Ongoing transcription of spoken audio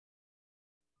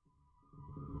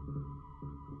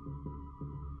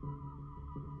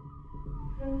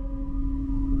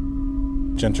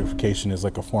gentrification is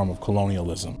like a form of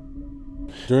colonialism.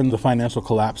 During the financial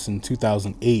collapse in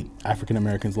 2008, African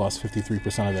Americans lost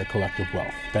 53% of their collective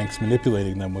wealth. Banks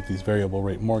manipulating them with these variable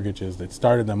rate mortgages that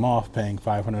started them off paying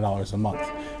 $500 a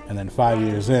month. And then 5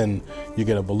 years in, you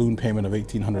get a balloon payment of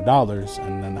 $1,800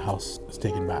 and then the house is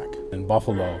taken back. In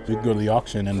Buffalo, you could go to the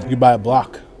auction and you buy a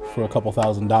block for a couple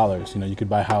 $1,000s. You know, you could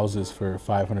buy houses for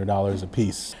 $500 a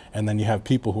piece, and then you have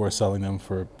people who are selling them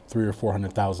for $300,000 or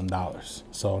 $400,000.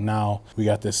 So now we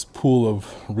got this pool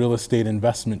of real estate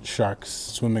investment sharks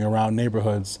swimming around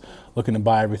neighborhoods looking to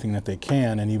buy everything that they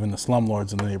can, and even the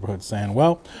slumlords in the neighborhood saying,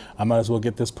 well, I might as well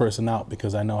get this person out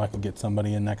because I know I can get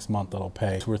somebody in next month that'll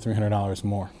pay $200 or $300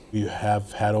 more. We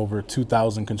have had over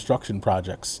 2,000 construction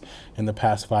projects in the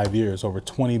past 5 years. Over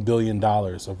 $20 billion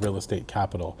of real estate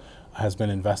capital has been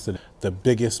invested. The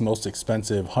biggest, most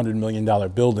expensive $100 million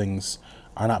buildings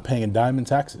are not paying a dime in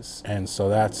taxes. And so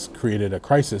that's created a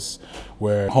crisis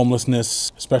where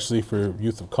homelessness, especially for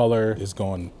youth of color, is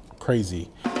going crazy.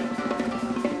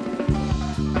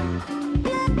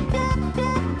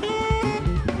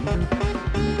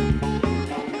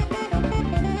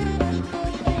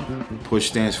 PUSH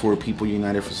stands for People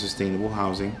United for Sustainable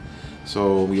Housing.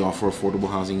 So we offer affordable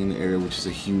housing in the area, which is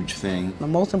a huge thing. The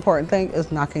most important thing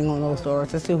is knocking on those doors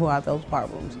to see who have those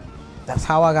problems. That's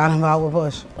how I got involved with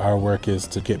PUSH. Our work is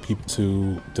to get people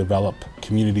to develop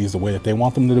communities the way that they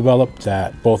want them to develop,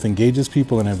 that both engages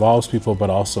people and involves people, but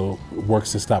also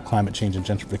works to stop climate change and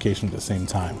gentrification at the same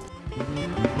time.